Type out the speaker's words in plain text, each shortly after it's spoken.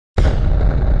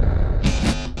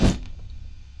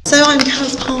So I'm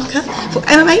Caz Parker for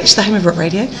MMH, the home of rock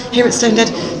radio, here at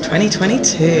StoneDead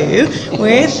 2022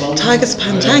 with Tygers,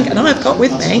 Tang, and I've got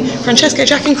with me Francesco,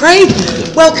 Jack and Craig.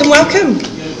 Welcome, welcome.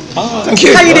 Thank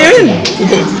you. How are you doing?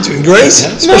 We're doing great,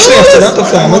 especially after that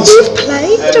performance. You've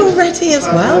played already as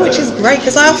well, which is great,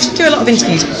 because I often do a lot of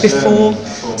interviews before,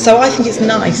 so I think it's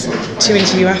nice to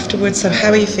interview afterwards. So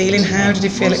how are you feeling? How did you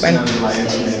feel it went?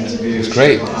 It was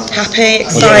great. Happy,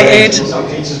 excited?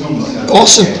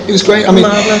 Awesome. It was great. I mean,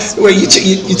 marvellous. Well, you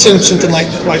turn something like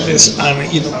this,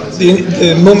 and you know,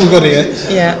 the moment we got here,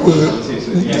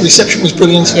 the reception was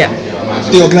brilliant. Yeah.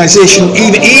 The organisation,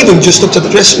 even just up to the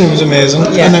dressing room, was amazing.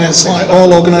 Yeah. And then it's like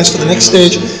all organised for the next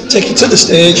stage. Take you to the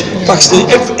stage, backstage.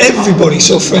 Everybody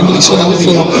so friendly, so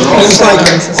helpful. It was like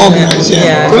organised.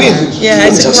 Yeah. Brilliant. Yeah,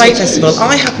 it's a great festival.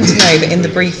 I happen to know that in the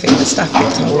briefing, the staff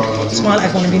get told, smile at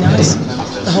everyone and be nice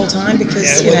the whole time,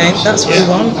 because you know that's what we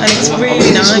want, and it's really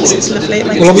nice. It's lovely.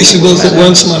 Well, obviously those that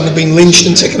weren't smiling have been lynched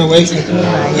and taken away.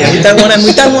 Yeah, we don't want them.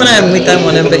 We don't want them.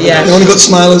 But yeah. We only got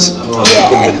smilers.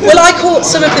 Yeah. Well, I caught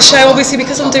some of the show, obviously,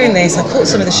 because I'm doing this. I caught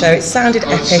some of the show. It sounded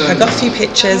epic. I got a few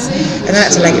pictures, and then I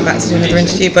had to leg it back to do another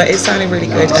interview. But it sounded really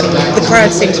good, and the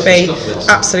crowd seemed to be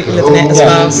absolutely loving it as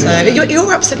well. So you're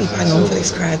absolutely bang on for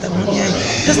this crowd, though, aren't you?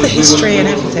 Because the history and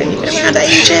everything. You've been around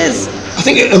ages. I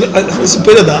think there's a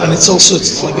bit of that, and it's also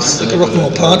like a rock and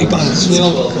roll party band as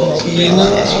well. You know,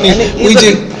 I mean,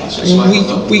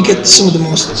 we get some of the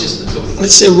most,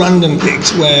 let's say, random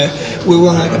gigs where we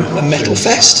were on like a metal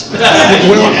fest.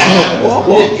 We're on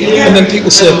what? And then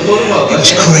people say it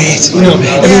was great. You know,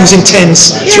 everyone was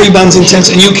intense. 3 bands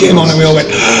intense, and you came on, and we all went,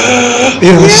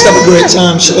 you know, just have a great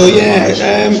time. So yeah,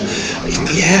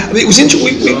 I mean, it was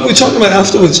interesting. We were talking about it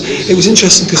afterwards. It was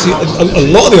interesting because a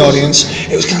lot of the audience,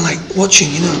 it was kind of like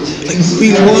watching, you know, like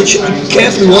really watching,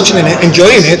 carefully watching it,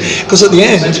 enjoying it, because at the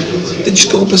end, they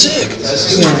just go berserk.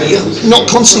 Yeah. Not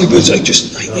constantly berserk,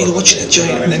 just like really watching it,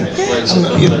 enjoying it, and then I don't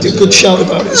know, you did a good shout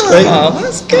about it. It's great. Oh,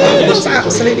 that's good. That's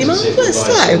absolutely marvellous.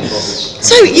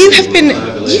 So you've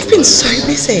been so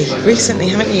busy recently,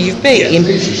 haven't you? You've been.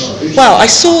 Well, I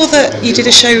saw that you did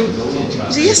a show.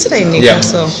 Was it yesterday in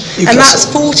Newcastle? Yeah. And that's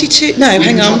 42. No,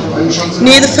 hang on.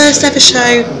 Near the first ever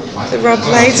show that Rob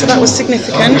played, so that was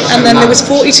significant. And then there was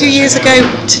 42 years ago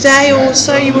today or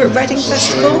so. You were at Reading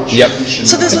Festival. Yep.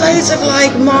 So there's loads of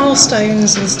like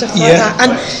milestones and stuff like that.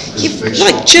 And you've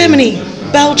like Germany,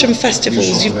 Belgium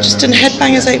festivals. You've just done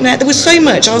Headbangers Open Air. There was so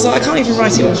much. I was like, I can't even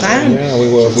write it all down. Yeah,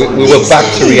 we were back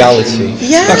to reality.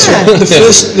 Yeah.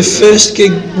 The first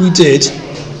gig we did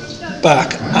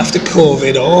back after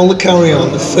COVID, all the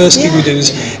carry-on, the first gig we did was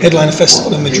headline a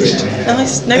festival in Madrid.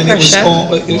 Nice, no and pressure.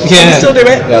 Still do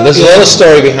it. Yeah, there's a lot of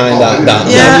story behind that.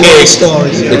 Great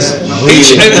stories. It's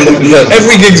really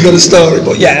every gig's got a story,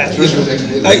 but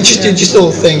just the whole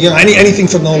thing. You know, anything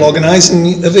from the whole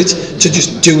organising of it to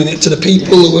just doing it to the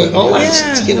people who were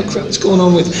you know, crap, what's going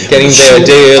on with getting there a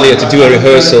day earlier to do a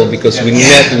rehearsal, because we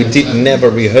did never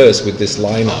rehearse with this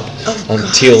lineup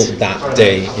until that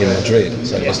day in Madrid.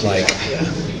 So it was like.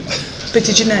 But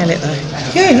did you nail it though?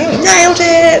 Yeah, no. Nailed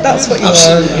it. That's what you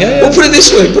want. Yeah. Well, put it this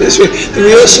way. The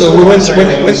rehearsal, we went through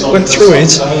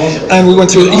it, and we went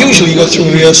through. Usually, you go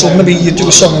through a rehearsal. Maybe you do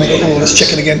a song and you go, let's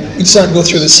check it again. We decided to go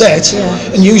through the set,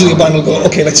 and usually a band will go,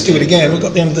 okay, let's do it again. We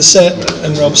got the end of the set,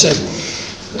 and Rob said,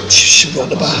 she brought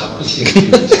the bar.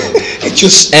 It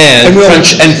just and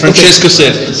Francesco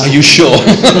said, "Are you sure?"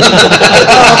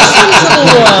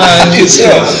 Are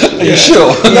you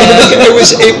sure? No,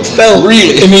 it felt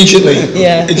really immediately.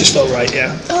 Yeah. It just felt right.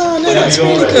 Yeah. Oh no, that's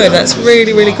really good. That's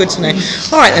really, really good to know.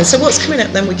 All right then. So what's coming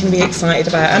up then? We can be excited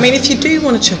about. I mean, if you do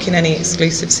want to chuck in any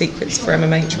exclusive secrets for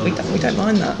MMH, we don't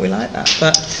mind that. We like that.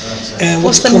 But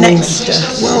what's the next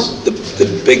stuff? Well, the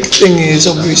big thing is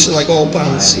obviously, like all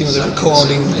bands, you know, they're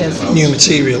recording new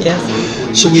material. Yes.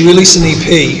 So we released an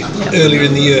EP earlier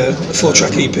in the year, a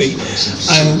 4-track EP,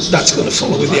 and that's going to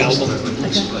follow with the album.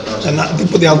 Okay.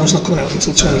 But the album's not coming out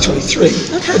until 2023.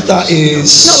 Okay. But that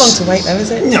is not long to wait though, is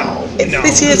it? No.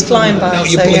 This year's flying by. No,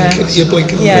 you're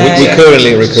blinking. Yeah. We're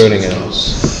currently recording it.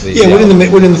 We're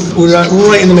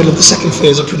right in the middle of the second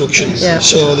phase of production. Yeah.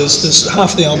 So there's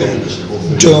half the album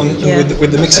done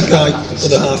with the mixing guy.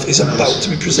 The other half is about to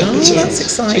be presented. Oh, that's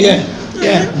exciting. So,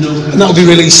 and that'll be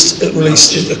released across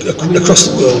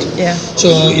the world. Yeah.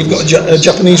 So you've got a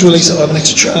Japanese release that'll have an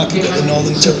extra track. You've got the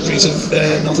northern territories of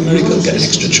North America will get an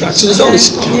extra track. So there's all this.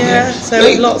 Yeah. So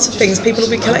lots of things. People will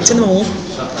be collecting them all.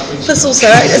 Plus also,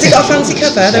 has it got a fancy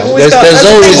cover? They've always got.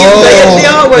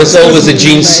 There's always a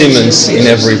Gene Simmons in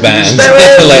every band.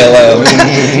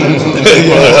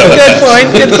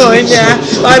 Good point. Yeah.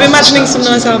 I'm imagining some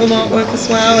nice album artwork as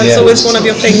well. It's always one of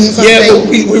your things. But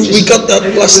we got that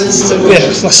last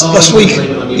last week.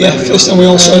 Yeah, first time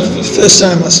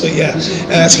last week. Yeah,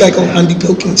 it's a guy called Andy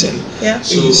Pilkington. Yeah.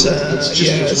 Who's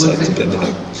it's like a bit of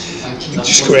a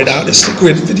just great artist, a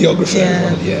great videographer.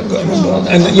 Yeah, got him on board.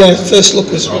 And first look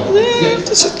was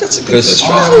that's a good first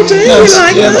try. Oh, do you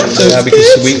like that? Yeah,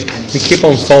 because we keep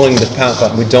on following the path,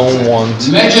 but we don't want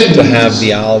to have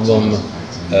the album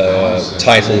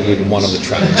title with one of the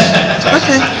tracks.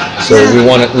 Okay. So we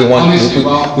want to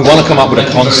come up with a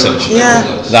concept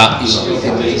that,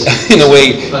 in a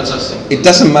way, it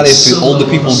doesn't matter if all the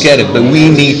people get it, but we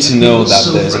need to know that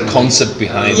there's a concept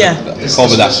behind it,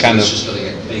 cover that kind of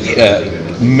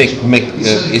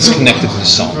is connected to the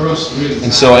song.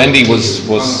 And so Andy was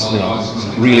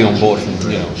really on board from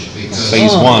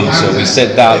phase one. So we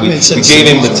said that we gave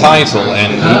him the title,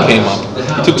 and he came up.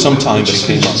 It took some time, but he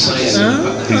came up.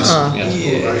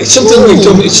 It's something we've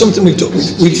done. It's something we've done.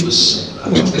 We've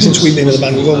since we've been in the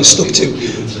band, we've always stuck to.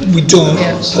 We don't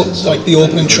put like the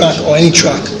opening track or any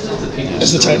track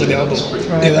as the title of the album.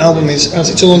 Right. The album has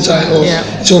its own title,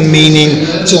 its own meaning.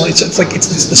 It's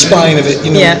the spine of it,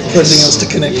 for everything else to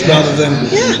connect, rather than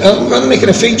making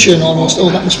a feature and almost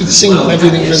that must be the single.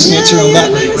 Everything resonates around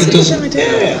that. It doesn't.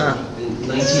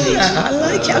 I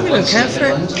like it. I'm going to look out for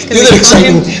it. The other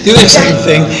exciting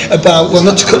thing about, well,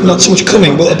 not so much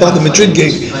coming, but about the Madrid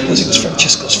gig, was it was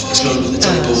Francesco's first gig with the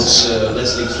Tygers.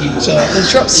 So we'll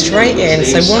drop straight in.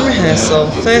 So one rehearsal,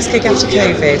 first gig after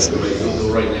COVID,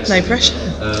 no pressure.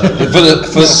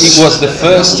 It was the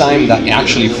first time that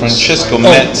actually Francesco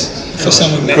met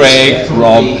Craig,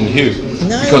 Rob, and Hugh.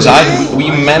 Because we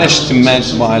managed to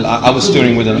meet while I was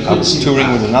touring with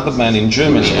another band in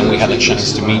Germany, and we had a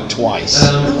chance to meet twice.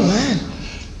 Oh man!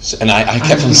 And I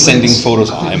kept on sending photos.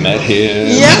 I met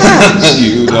him. Yeah,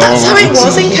 that's how it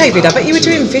was in COVID. I bet you were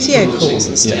doing video calls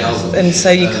and stuff, and so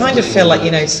you kind of feel like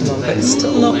you know someone, but it's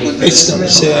still not. It's not the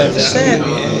same.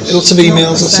 Lots of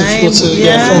emails, lots of phone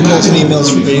calls and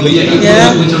emails, really.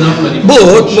 Yeah.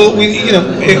 But we,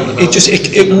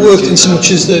 it worked in so much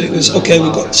as that it was okay.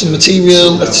 We've got some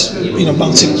material. Let's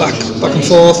bounce it back and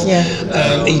forth. Yeah.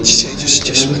 Each just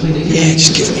give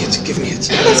me it.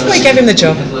 That's why I gave him the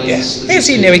job. Yes. Yes,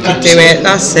 you knew he could do it.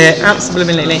 That's it.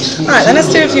 Absolutely. Right, then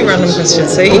let's do a few random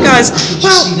questions. So you guys,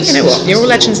 well, you know what? You're all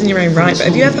legends in your own right. But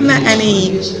have you ever met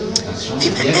anyone,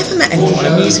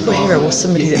 a musical hero or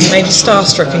somebody that's made you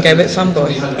starstruck and go a bit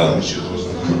fanboy? I was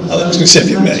going to say,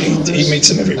 he meets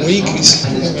them every week. You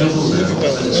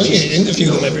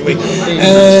interview them every week.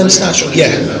 Starstruck,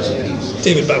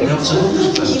 David Bowie.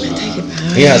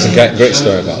 He has a great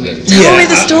story about it. Tell me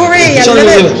the story. I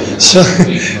love it. So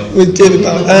with David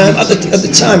Bowie, at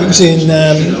the time it was in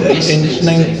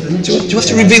do you have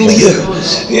to reveal the year?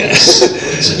 Yeah.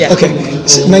 Okay.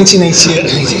 So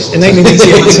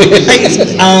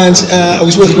 1988, and I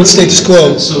was working with Status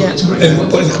Quo, in the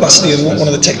capacity of one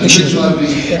of the technicians,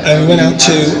 and we went out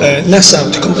to Nassau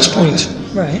to Compass Point.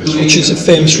 Right. Which is a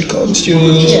famous recording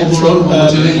studio from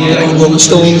Rolling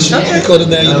Stones recorded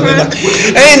there.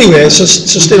 Anyway, so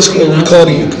Status Quo were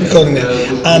recording there,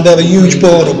 and they have a huge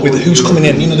board up with who's coming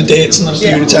in, the dates and that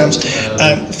period of times.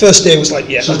 And first day was like,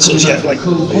 that's us, like,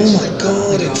 oh my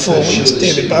God, in 4 weeks,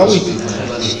 David Bowie.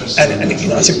 And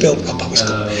as it built up, Bowie's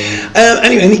good.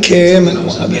 Anyway, and he came and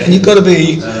what have you, and you've got to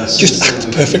just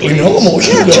act perfectly normal.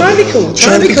 Try and be cool.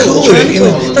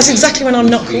 That's exactly when I'm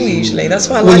not cool usually. That's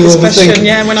why I like this question.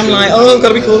 Yeah, when I'm like, I've got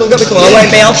to be cool. I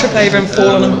won't be. I'll trip over and fall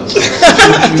on them.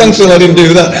 Thankfully, I didn't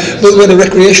do that. But we had a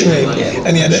recreation rig,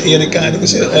 and he had a guy that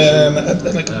was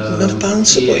not a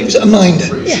bouncer, but he was a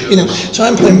minder. So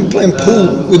I'm playing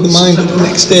pool with the minder the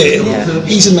next day.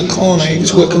 He's in the corner. He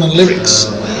was working on lyrics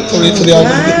for the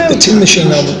album, the Tin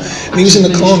Machine album, and he was in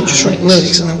the corner just writing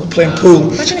lyrics, and then we're playing pool.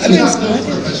 Imagine if you inspired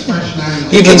him.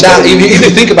 Even that, if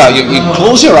you think about it, you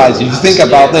close your eyes, you think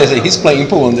about this, he's playing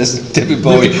pool, and there's David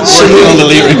Bowie singing on the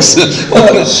lyrics.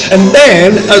 And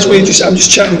then, I'm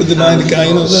just chatting with the minder guy,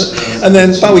 and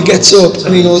then Bowie gets up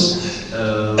and he goes,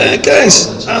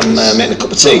 guys, I'm making a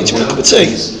cup of tea. Do you want a cup of tea?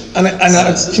 And I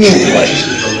like,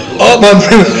 oh man.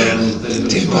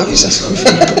 David Bowie's asking me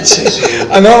for a cup of tea.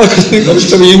 And all I could think of was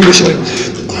to be English, like,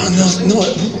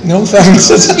 no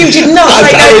thanks. You did not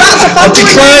say no, that's a I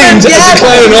declined an offer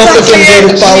from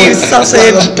David Bowie. That's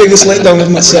the biggest letdown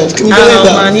of myself. Can you believe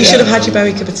that? Man, you should have had your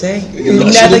Bowie cup of tea. You'll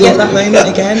never get that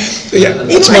moment again. He might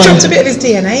have dropped a bit of his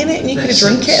DNA in it, and you could have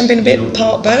drunk it and been a bit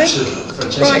part Bowie.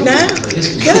 Right now,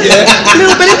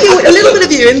 a little bit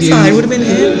of you inside would have been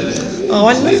him.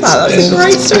 Oh, I love that. That's a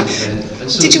great story.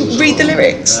 Did you read the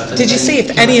lyrics? Did you see if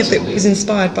any of it was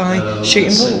inspired by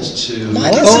Shooting Pool?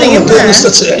 My goodness,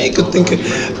 that's a good thinking.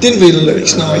 Didn't read the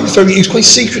lyrics, no. He was quite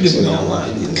secretive and all that.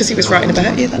 Because he was writing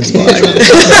about you, that's why.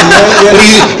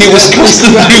 He was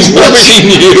constantly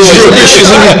watching you.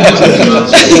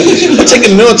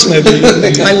 Taking notes, maybe.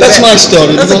 That's my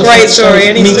story. That's a great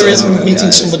story.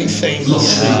 Meeting somebody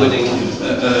famous.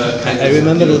 I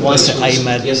remember that once I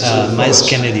met Miles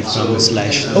Kennedy from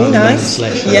Slash. Oh, nice.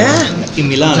 Slash, yeah. In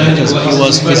Milan, because he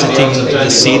was visiting the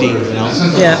city,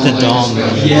 the Dome.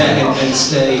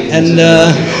 And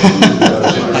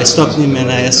I stopped him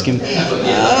and I asked him,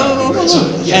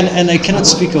 and I cannot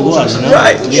speak a word,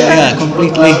 Right. Yeah,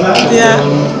 completely. Yeah.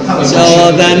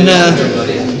 So then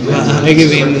I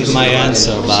gave him my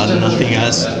answer, but nothing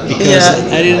else, because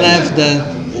I didn't have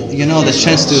the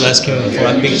chance to ask him for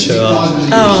a picture.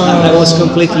 I was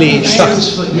completely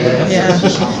shocked. Yeah,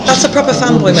 that's a proper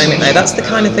fanboy moment though. That's the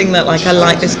kind of thing that I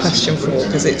like this question for,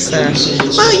 because it's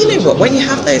well, you know what, when you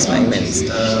have those moments,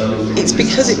 it's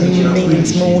because it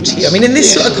means more to you. I mean, in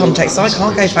this sort of context, I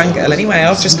can't go fangirl anyway.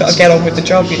 I've just got to get on with the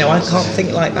job, I can't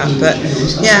think like that. But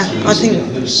yeah, I think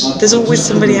there's always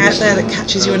somebody out there that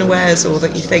catches you unawares, or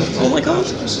that you think, oh my god.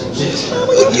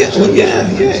 Yeah.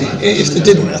 If they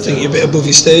didn't, I think you're a bit above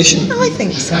your station. I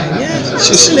think so, yeah. It's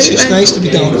just nice to be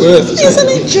down to earth, isn't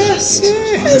it just?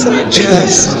 Isn't it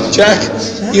just? Jack,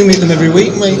 you meet them every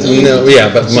week, mate. No, yeah,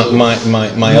 but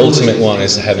my ultimate one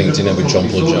is having dinner with John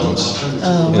Paul Jones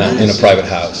in a private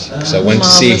house. So I went to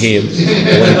see him.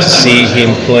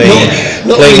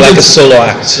 Playing like a solo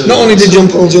act. Not only did John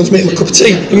Paul Jones make him a cup of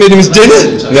tea, he made him his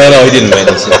dinner. No, he didn't make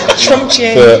it. Trumped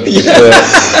you. But he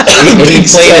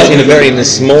played in a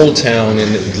small town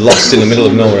lost in the middle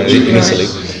of nowhere in Italy.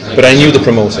 But I knew the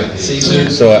promoter,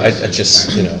 so I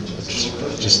just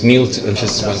kneeled and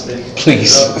just went,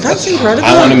 please. That's incredible.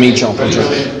 I want to meet John Paul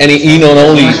Jones. And he not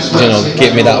only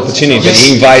gave me that opportunity, but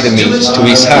he invited me to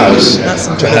his house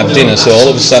to have dinner. So all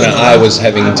of a sudden, I was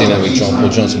having dinner with John Paul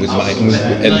Jones with my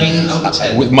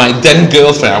then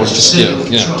girlfriend. I was just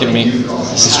giving me,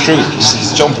 this is true. This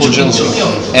is John Paul Jones,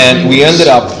 and we ended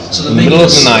up in the middle of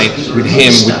the night with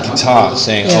him with guitar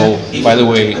saying, oh, by the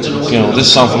way, this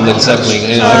song from Led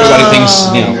Zeppelin, everybody thinks,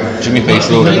 Jimmy Page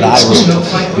wrote it, but I wrote it.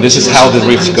 And this is how the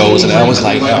riff goes. And I was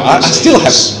like, I still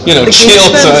have, chills.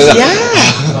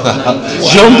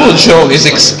 John Paul Jones is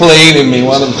explaining me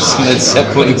one of the Led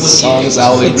Zeppelin songs,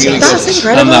 how they really go. That's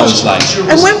incredible. And I was like,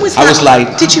 and when was that? I was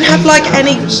like, did you have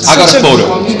any I got a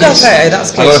photo. You got a photo,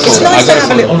 that's good. It's nice to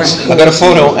have a little record. I got a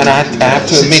photo, and I have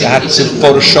to admit, I had to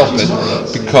Photoshop it,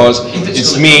 because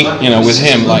it's me, with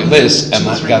him like this, and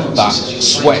I've got that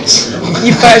sweat.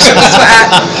 You photoshopped the sweat.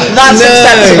 That's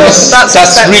acceptable. That's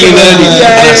really nerdy.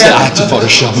 And I said, I had to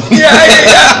Photoshop it. Yeah.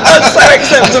 That's so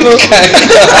acceptable.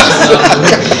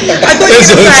 I thought you were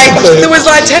going to say there was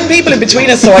 10 people in between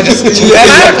us, so I just moved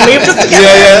just to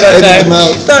get there.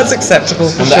 That's acceptable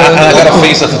for sure. And I got a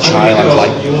face of a child. I was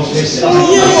like,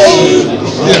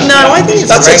 no, I think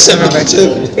that's acceptable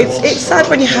too. It's sad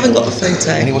when you haven't got the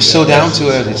photo. And he was so down to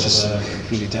earth. It's just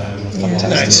really down.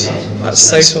 Fantastic. That's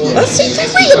so cool. That's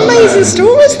three amazing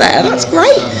stories there. That's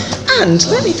great. And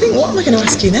let me think, what am I going to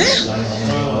ask you now?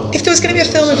 If there was going to be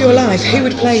a film of your life, who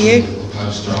would play you?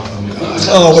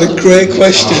 Oh, what a great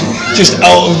question. Just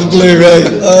out of the blue, right?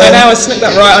 I know, I snuck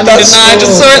that right. I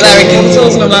just saw it there in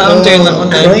capitals, and I'm like, I'm doing that one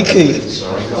now. Crikey.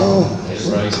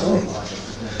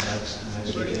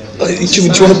 Do you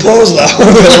want to pause that? I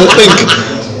think.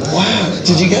 Wow,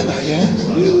 did you get that, yeah?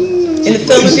 In the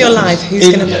film of your life, who's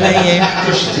going to play you?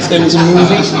 If there was a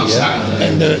movie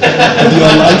and of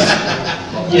your life,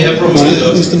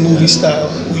 who's the movie star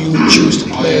who you would choose to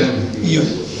play you?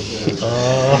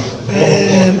 Oh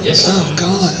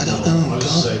God, I don't know.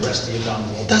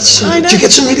 That's do you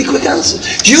get some really quick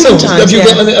answers? Do you Sometimes, have you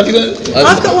got?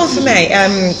 I've got one for me.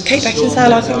 Kate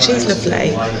Beckinsale, I think she's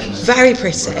lovely, very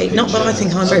pretty. Not that I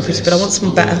think I'm very pretty, but I want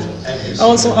someone better.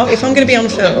 If I'm going to be on a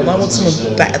film, I want someone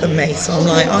better than me. So I'm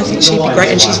like, I think she'd be great,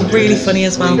 and she's really funny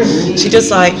as well. She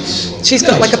does she's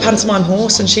got a pantomime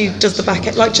horse, and she does the back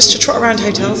end, just to trot around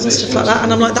hotels and stuff like that.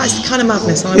 And I'm like, that's the kind of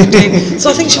madness I would do. So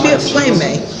I think she'd be up for playing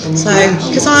me. So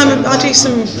because I do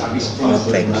some odd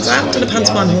things. I haven't done a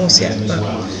pantomime horse yet, but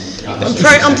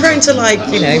I'm prone to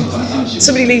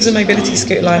somebody leaves a mobility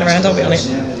scooter lying around, I'll be on it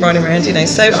riding around,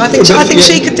 So I think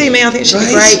she could do me. I think she'd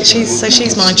be great.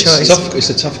 She's my choice. It's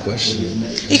a tough question.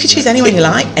 You could choose anyone you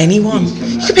like, anyone.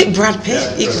 You could pick Brad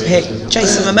Pitt. You could pick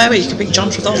Jason Momoa. You could pick John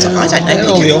Travolta. I don't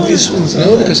know. All the obvious ones.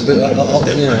 No, because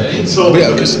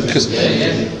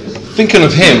thinking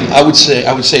of him, I would say,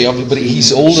 but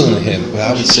he's older than him. But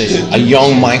I would say a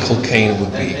young Michael Caine would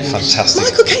be fantastic.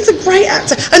 Michael Caine's a great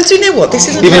actor, and do you know what? This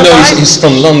isn't even though he's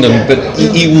from London, but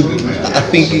he would. I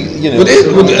think this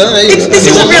isn't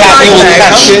real life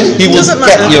though. He will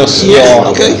get your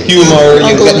humor,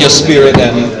 you get your spirit,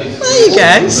 and. There you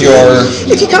go.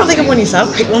 If you can't think of one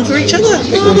yourself, pick one for each other.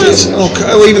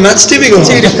 Well, even that's difficult.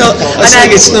 Too difficult. That's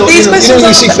like it's not. You know,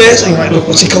 you see face and you're like,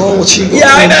 what's he called? What's she? Yeah,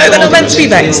 I know. They're not meant to be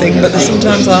vexing, but they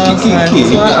sometimes are.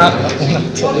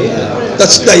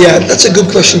 That's a good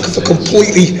question for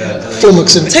completely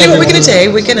flummoxing. Tell you what we're going to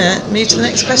do. We're going to move to the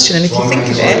next question, and if you think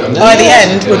of it by the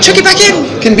end, we'll chuck it back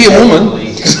in. Can be a woman.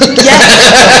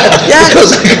 Yeah.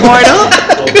 Why not?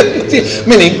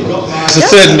 Meaning, it's the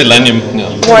third millennium.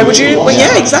 No. Why would you? Well,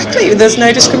 yeah, exactly. There's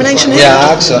no discrimination here.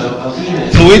 Yeah,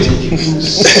 fluid.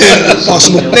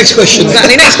 Possible. Next question.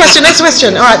 Exactly. Next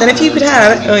question. All right, then, if you could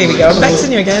have, here we go. I'm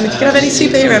vexing you again. If you could have any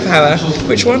superhero power,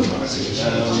 which one?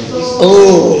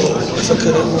 Oh, if I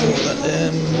could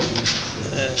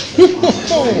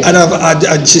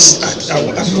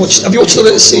I've watched. Have you watched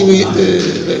the series,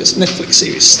 the Netflix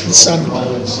series, The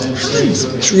Sandman?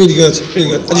 It's really good. Really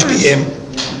good. I just beat him.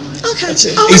 Okay. That's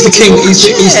it. He's the king.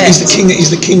 He's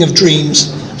the king of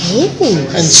dreams. Oh.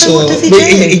 And so what does he do?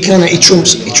 He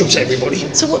trumps everybody.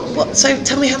 So what? So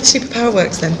tell me how the superpower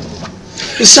works then.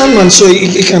 The Sandman, so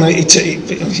he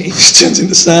turns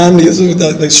into sand. He has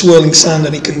like swirling sand,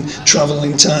 and he can travel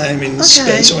in time, in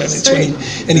space, or to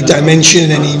any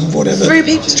dimension, any whatever. Through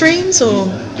people's dreams, or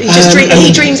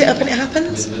he dreams it up and it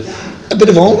happens. A bit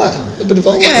of all that.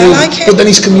 Okay, I like it. But then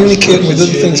he's communicating with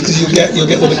other things because you'll get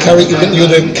other characters,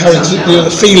 the other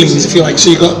feelings, if you like. So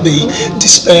you've got the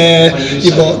despair.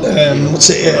 You've got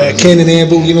Cain and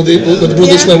Abel. You know, the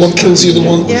brothers where one kills the other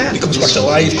one. Yeah. He comes back to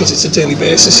life because it's a daily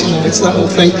basis. You know, it's that whole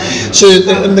thing. So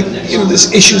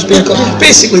there's issues being got.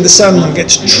 Basically, the Sandman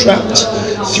gets trapped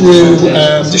through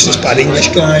just this bad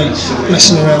English guy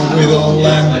messing around with all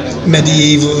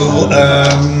medieval.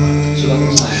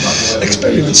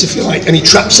 Experiments, if you like, and he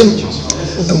traps him.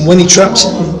 And when he traps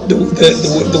him, the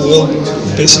world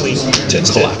basically turns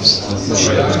to collapse.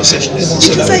 You can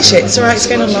say shit. It's alright. It's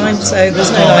going online, so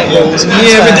there's no rules.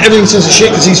 Yeah, everything turns to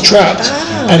shit because he's trapped,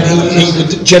 and he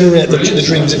would generate the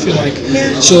dreams, if you like.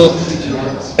 Yeah. So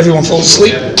everyone falls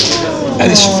asleep. And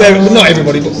it's very, not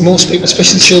everybody, but most people,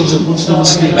 especially children.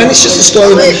 And it's just a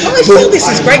story. I feel this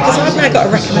is great because I've now got a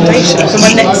recommendation for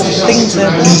my next thing to.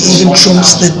 He even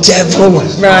trumps the devil.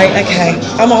 Right, okay.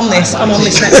 I'm on this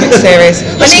Netflix series.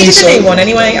 I needed a new one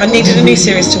anyway. I needed a new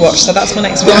series to watch, so that's my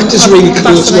next one. The actor's really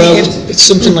cool as well. It's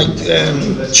something like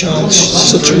Charles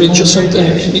Sutteridge or something.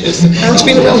 It's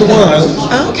been around a while.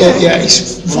 Oh, okay. But yeah,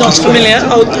 he's not familiar.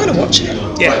 I'll kind of watch it.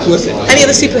 Yeah, worth it. Any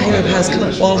other superhero powers come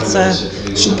up whilst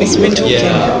we've been talking?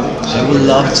 Yeah, I would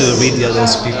love to read the other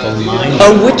people's mind.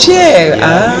 Oh, would you?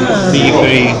 Be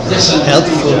very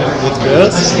helpful with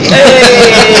girls. Hey.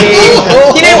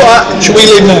 You know what? Should we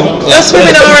leave now? Us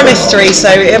women are a mystery,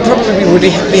 so it probably would be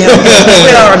helpful.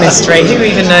 We are a mystery. Who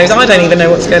even knows? I don't even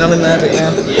know what's going on in there, but yeah.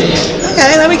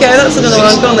 Okay, there we go. That's another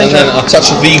one. Go on then, John. And then a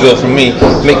touch of ego from me.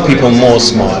 Make people more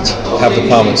smart. Have the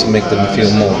power to make them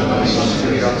feel more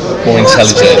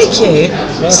intelligent. That's really cute.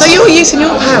 So you're using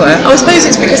your power. I suppose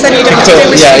it's because then you don't have to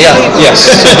do yes.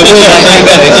 So the world would be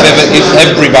better if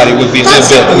everybody would be a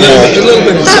little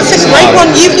bit more. That's a great one.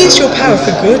 You've used your power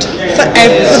for good, for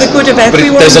the good of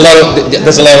everyone. But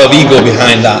there's a lot of ego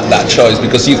behind that choice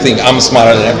because you think I'm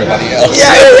smarter than everybody else.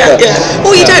 Yeah.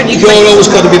 Well, you don't. You've always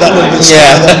got to be that little bit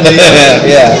smarter.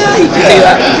 Yeah, you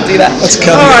can do that. That's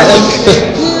kind of all right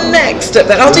then. Next up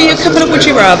then, I'll do you a couple of would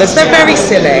you rathers. They're very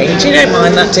silly. Do you don't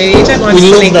mind that, do you? You don't mind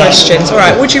silly questions. All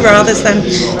right, would you rathers then.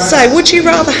 So, would you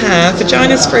rather have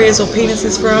vaginas for ears or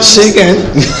penises for arms? Say again.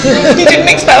 You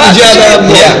didn't expect that, did you?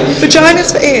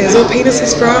 Vaginas for ears or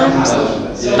penises for arms?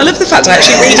 I love the fact I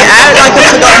actually read it out like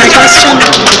I've forgotten the question.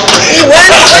 It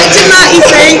weren't expecting that, you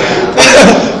see.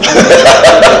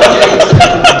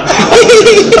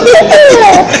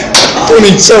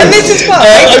 Funny, sorry. And this is what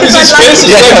I was expressing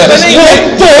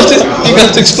you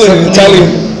got to explain in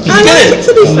Italian. I like it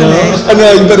to be funny. I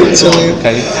know, you better Italian.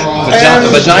 Okay.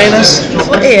 Vaginas?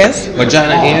 What ears?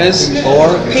 Vagina ears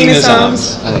or penis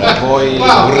arms? Allora,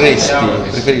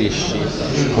 preferisci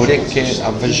orecchie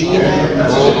a vagina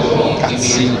o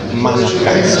cazzi mano a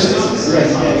cazzo?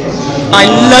 I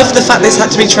love the fact this had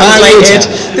to be translated.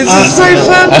 This is so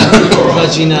fun.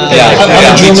 Vagina. I'm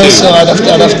a drummer, so I'd have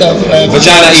to have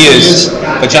vagina ears.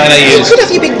 Vagina ears. You could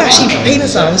have your big bashy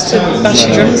penis arms to bash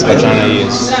your drums with. Vagina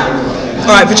ears.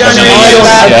 Alright, vagina ears.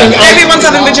 Everyone's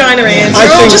having vagina ears.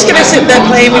 You're all just going to sit there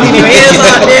playing with your ears,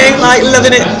 aren't you? Like,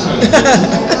 loving it.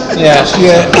 Yeah.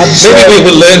 Absolutely. Maybe we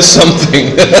will learn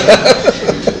something.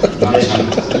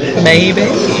 Maybe.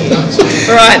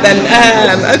 Right then.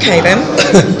 Okay then.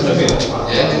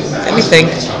 Let me think,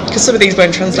 because some of these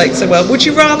won't translate so well. Would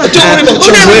you rather? Would you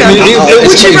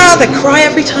rather cry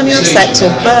every time you're upset or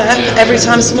burp every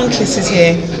time someone kisses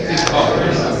you?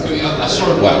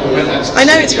 Wow. I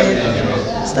know it's weird.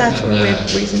 It's there for a weird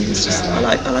reason. It's just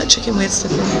I like chucking weird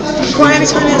stuff in. Cry every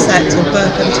time you're upset or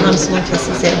burp every time someone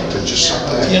kisses you.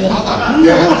 You know?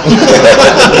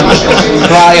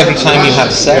 Cry every time you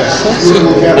have sex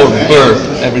or burp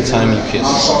every time you kiss?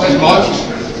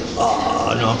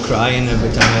 Oh no, crying every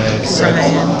time I have sex.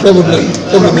 Probably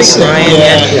crying.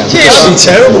 Yeah. That'd be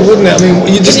terrible, wouldn't it? I mean,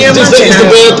 is the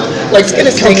verb like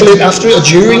calculate after it or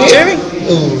during it? During.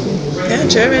 Oh. Yeah,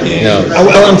 during. No.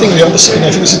 I'm thinking the opposite.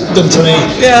 If it was done to me.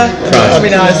 Yeah, that'd be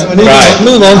nice.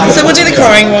 Move on. So we'll do the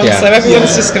crying one. So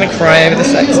everyone's just going to cry over the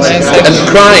sex now. So. And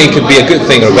crying could be a good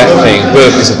thing or a bad thing.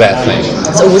 Burp is a bad thing.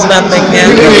 It's always a bad thing, yeah.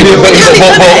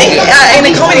 In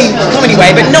a comedy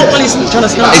way, but not when he's trying to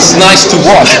snort. It's nice to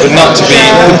watch, but not to be.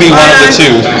 It would be one of the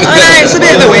two. I know, it's a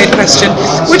bit of a weird question.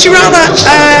 Would you rather?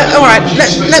 All right,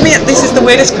 let me. This is the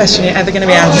weirdest question you're ever going to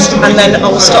be asked, and then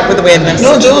I'll stop with the weirdness.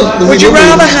 No, don't. Would you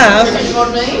rather have?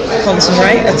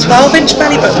 Concentrate. A 12-inch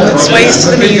belly button that sways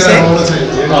to the music,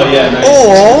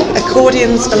 or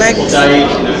accordions for legs.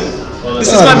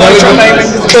 This is my mantra moment.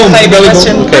 This is my favourite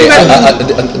question. Okay,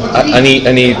 I need.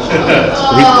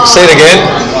 Say it again.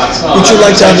 Would you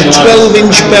like to have a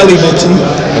 12-inch belly button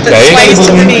that sways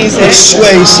to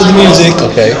the music?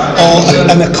 Okay. Or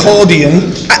an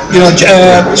accordion,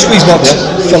 squeeze box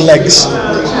for legs?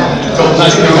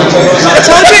 I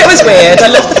told you it was weird. I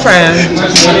love the frown.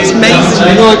 It's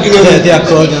amazing. The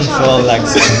accordion for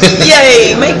legs.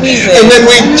 Yay, make music. And then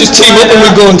we just team up and we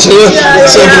go on tour.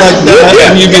 Something like that.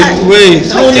 And you be,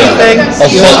 wait. Whole new thing. I'll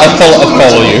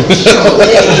follow you.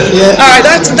 Alright,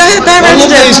 they're ended.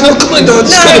 No, come on,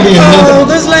 it's gotta be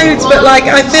there's loads, but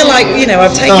I feel like,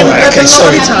 I've taken a lot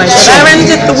of time. They're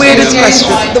ended the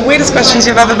weirdest questions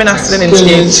you've ever been asked in an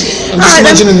interview. I'm just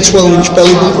imagining the 12-inch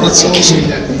belly button. That's awesome.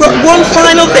 One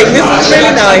final thing, this is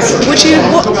really nice. What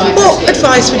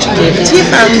advice would you give to your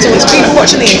fans or to people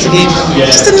watching the interview?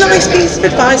 Just a nice piece of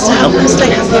advice to help them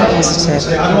stay happy and positive.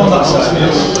 So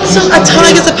a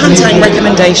Tygers a Tang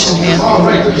recommendation here.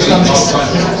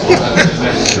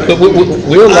 But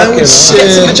we're lucky. Get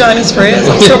some vaginas for it.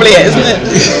 That's probably it, isn't it?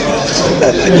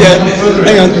 Yeah,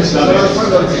 hang on.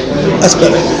 That's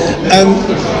better.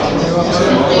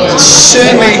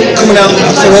 Certainly coming out,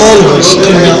 for all of us,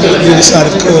 coming out the other side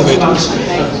of COVID,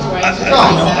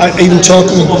 I even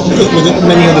talking with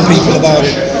many other people about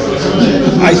it,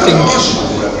 I think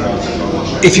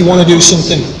if you want to do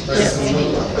something,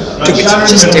 do it.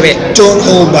 Just do it. Don't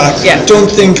hold back. Yeah. Don't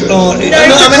think,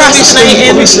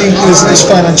 obviously there's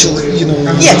financial,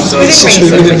 yes,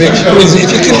 within reason. If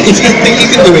you think you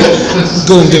can do it,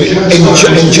 go and do it.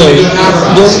 Enjoy it.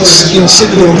 Don't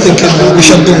sit there and thinking, I wish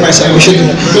I'd done this, I wish I'd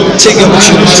done that. Take the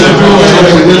opportunity.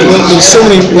 There's so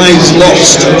many lives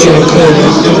lost during COVID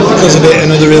because of it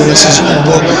and other illnesses,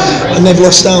 and they've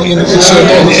lost out, So, and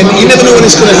you never know when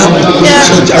it's going to happen. Yeah.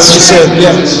 So I would just say,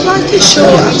 life is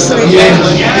short, absolutely.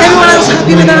 Everyone else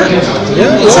happy with that?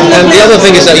 Yeah. And the other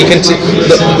thing is that you can,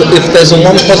 if there's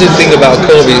one positive thing about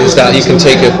COVID is that you can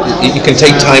take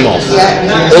time off.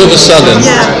 All of a sudden,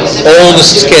 all the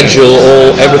schedule,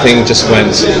 everything just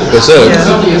went berserk.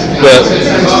 But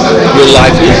your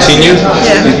life continued.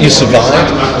 You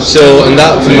survived. So, and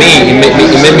that for me, it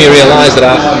made me realize that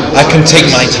I can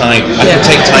take my time. I can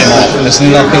take time off. And there's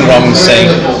nothing wrong with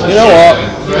saying, you know what?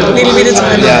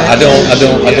 I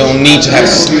don't need to have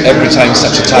every time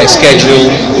such a tight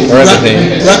schedule or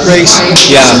everything. Rat race.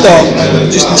 Stop.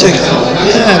 Just take.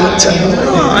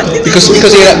 Because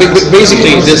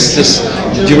basically this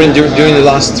during the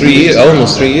last 3 years,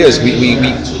 almost 3 years,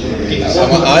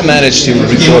 I managed to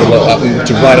record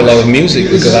to write a lot of music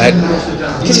because I had.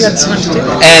 Because you had time to do it.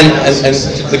 And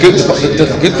the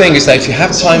good thing is that if you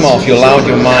have time off, you allow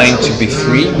your mind to be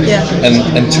free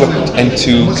and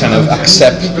to kind of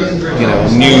accept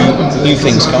new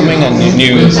things coming and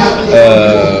new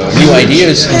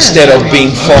ideas instead of being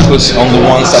focused on the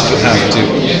ones that you have to.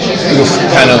 You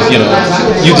kind of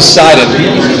you decided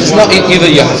it's not either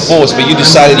you have force, but you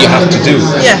decided you have to do.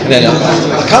 And then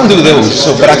I can't do those,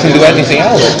 but I can do anything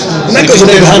else. And that goes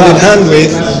hand in hand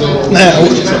with now.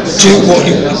 Do what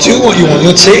you want.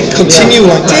 Continue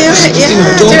like that.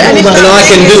 Do it. I know I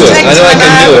can do it.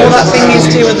 All that thing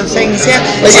is do other things. Yeah.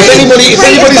 Like if anybody's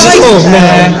at home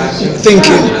now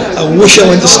thinking, I wish I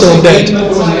went to StoneDead,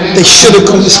 they should have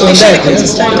come to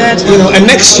StoneDead. You know, and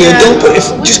next year,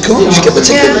 just come, just get the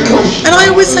ticket and come. And I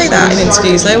always say that in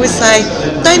interviews. I always say,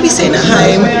 don't be sitting at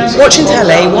home watching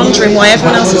telly, wondering why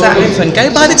everyone else is out of fun.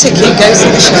 Go buy the ticket, go see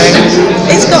the show.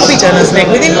 It's got to be done, hasn't it?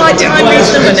 Within like time,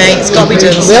 reason, and money, it's got to be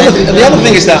done. The other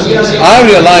thing is that I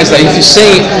realise that if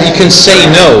you can say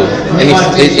no, and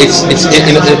it's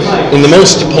in the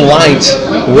most polite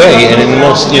way, and in the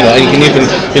most, you know, and you can even,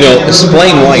 you know,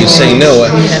 explain why you say no,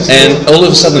 and all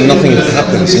of a sudden nothing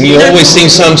happens, and you always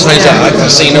think sometimes that if I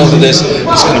say no to this,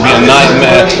 it's going to be a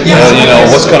nightmare. You know,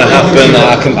 what's going to happen?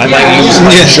 I might lose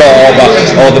my job,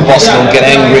 or the boss will get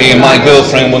angry, and my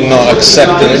girlfriend will not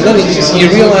accept it. And then you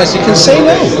realise you can say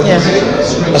no.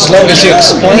 As long as you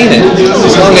explain it,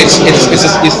 as long as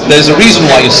there's a reason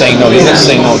why you say no. You're not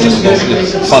saying no just for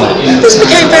fun. This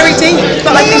became very deep,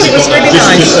 but I think it was really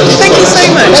nice. Thank you so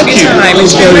much for your time.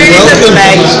 It's been really lovely.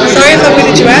 Sorry if I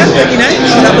weirded you out, but you know,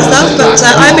 all that was stuff. But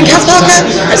I've been Caz Parker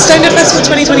at StoneDead Festival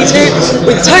 2022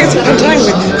 with Tygers and Tang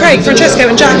with Craig, Francesco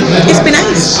and Jack. It's been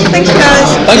ace. Thank you guys.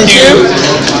 Thank you.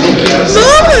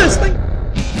 Marvellous.